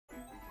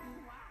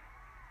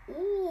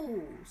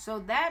Ooh, so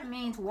that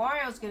means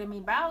Wario's gonna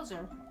meet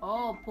Bowser.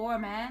 Oh, poor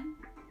man.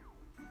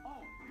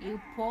 You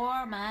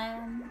poor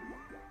man.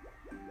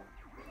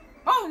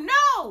 Oh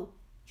no!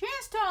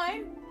 Chance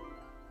time!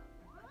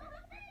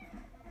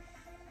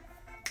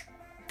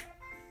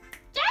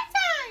 Chance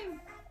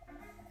time!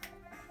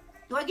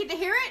 Do I get to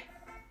hear it?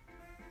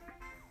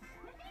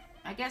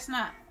 I guess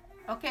not.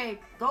 Okay,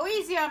 go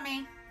easy on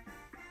me.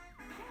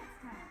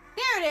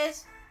 There it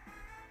is.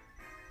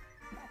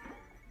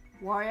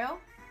 Wario.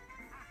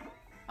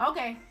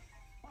 Okay.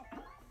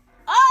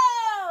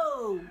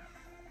 Oh!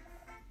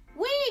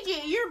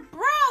 Luigi, you're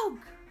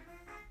broke!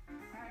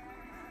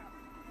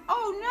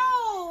 Oh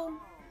no!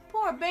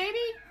 Poor baby.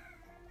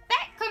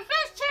 Cause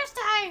that's chest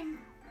time!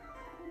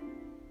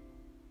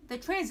 The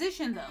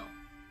transition though.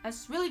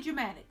 That's really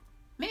dramatic.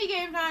 Mini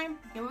game time.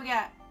 Here we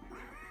got.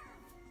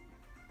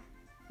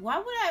 Why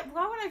would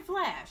I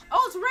flash?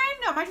 Oh, it's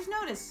random. I just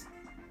noticed.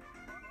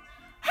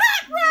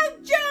 Hot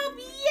rope jump,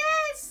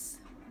 yes!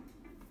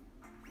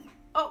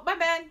 Oh, my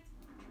bad.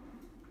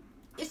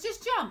 It's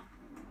just jump.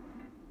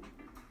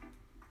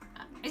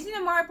 Isn't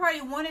it Mario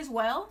Party 1 as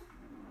well?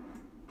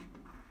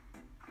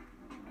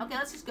 Okay,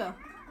 let's just go.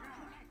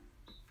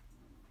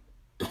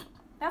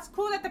 That's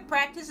cool that the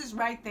practice is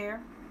right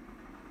there.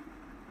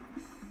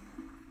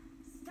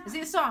 Is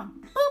it a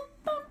song? Boop,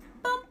 boop,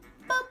 boop,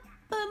 boop,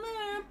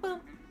 boop,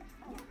 boop.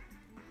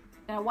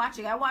 Gotta watch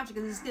it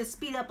because it's gonna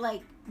speed up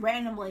like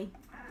randomly.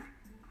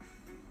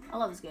 I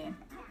love this game.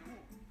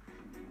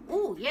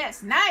 Ooh,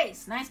 yes,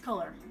 nice. Nice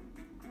color.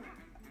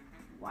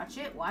 Watch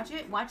it, watch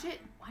it, watch it,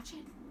 watch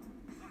it.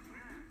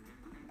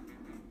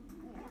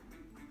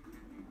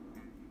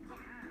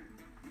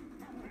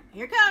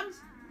 Here it comes.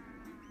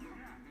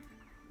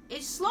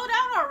 It slowed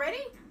down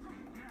already?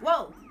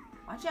 Whoa.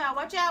 Watch out,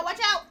 watch out, watch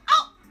out.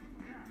 Oh!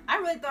 I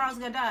really thought I was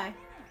gonna die.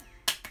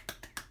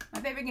 My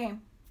favorite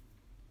game.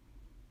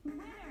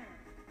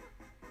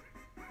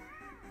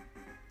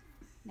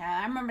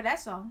 Now, I remember that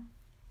song.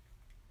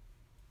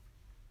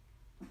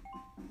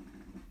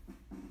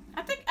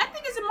 I think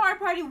it's a Mario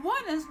Party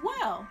 1 as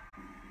well.